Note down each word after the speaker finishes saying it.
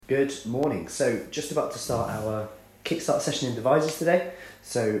Good morning. So just about to start our Kickstart session in Devisers today.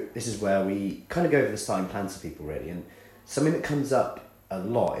 So this is where we kind of go over the starting plans for people really. And something that comes up a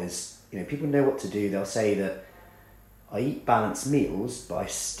lot is, people know what to do. They'll say that I eat balanced meals, but I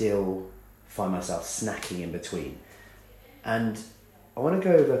still find myself snacking in between. And I want to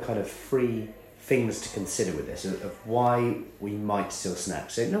go over kind of 3 things to consider with this of why we might still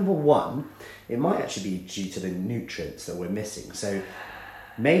snack. So number 1, it might actually be due to the nutrients that we're missing. So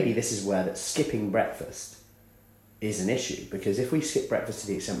maybe this is where that skipping breakfast is an issue, because if we skip breakfast to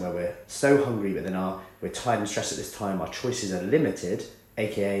the extent where we're so hungry but then we're tired and stressed at this time, our choices are limited,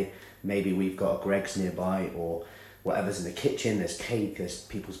 aka maybe we've got a Greggs nearby or whatever's in the kitchen, there's cake, there's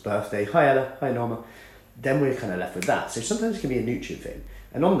people's birthday, hi Ella, hi Norma, then we're kind of left with that. So sometimes it can be a nutrient thing.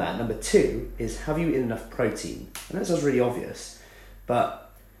 And on that, number 2 is, have you eaten enough protein? And that sounds really obvious, but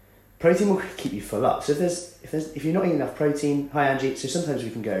protein will keep you full up. So if you're not eating enough protein, hi Angie, so sometimes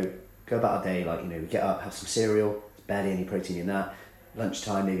we can go about our day, like, we get up, have some cereal, barely any protein in that.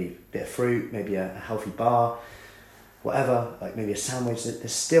 Lunchtime, maybe a bit of fruit, maybe a healthy bar, whatever, like maybe a sandwich.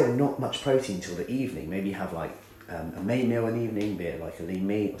 There's still not much protein till the evening. Maybe you have like a main meal in the evening, be it like a lean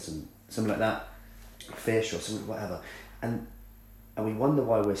meat or something like that, fish or something, whatever. And we wonder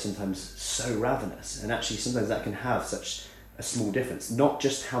why we're sometimes so ravenous. And actually sometimes that can have such a small difference. Not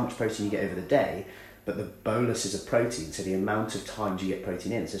just how much protein you get over the day, but the boluses of protein, so the amount of times you get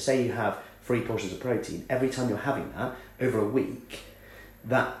protein in. So say you have 3 portions of protein, every time you're having that over a week,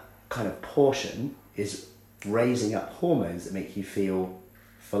 that kind of portion is raising up hormones that make you feel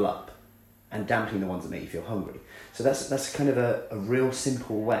full up and dampening the ones that make you feel hungry. So that's kind of a real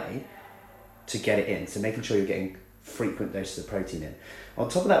simple way to get it in. So making sure you're getting frequent doses of protein in. On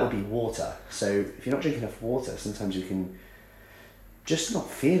top of that would be water. So if you're not drinking enough water, sometimes you can just not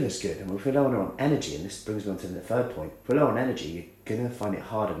feel as good. And if we're low on energy, and this brings me on to the 3rd point, if we're low on energy, you're going to find it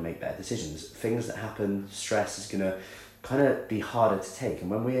harder to make better decisions. Things that happen, stress is going to kind of be harder to take. And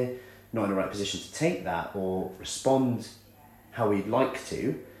when we're not in the right position to take that or respond how we'd like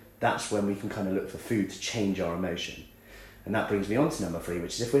to, that's when we can kind of look for food to change our emotion. And that brings me on to number 3,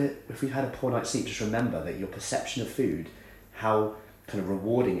 which is if we've had a poor night's sleep, just remember that your perception of food, how kind of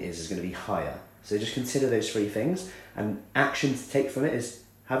rewarding it is going to be higher. So just consider those 3 things, and action to take from it is,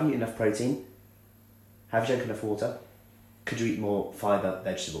 have you eaten enough protein? Have you drunk enough water? Could you eat more fibre,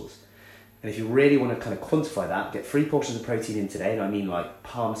 vegetables? And if you really want to kind of quantify that, get 3 portions of protein in today, and I mean like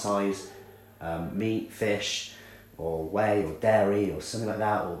palm size meat, fish, or whey, or dairy, or something like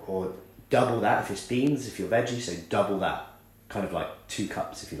that, or double that if it's beans, if you're veggie, so double that, kind of like 2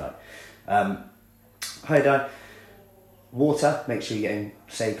 cups if you like. Iodine. Water, make sure you're getting,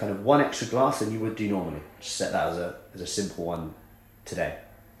 say, kind of 1 extra glass than you would do normally. Just set that as a simple one today.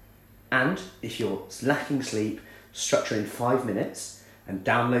 And if you're lacking sleep, structure in 5 minutes and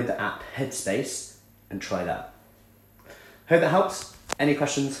download the app Headspace and try that. Hope that helps. Any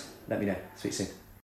questions, let me know. Speak soon.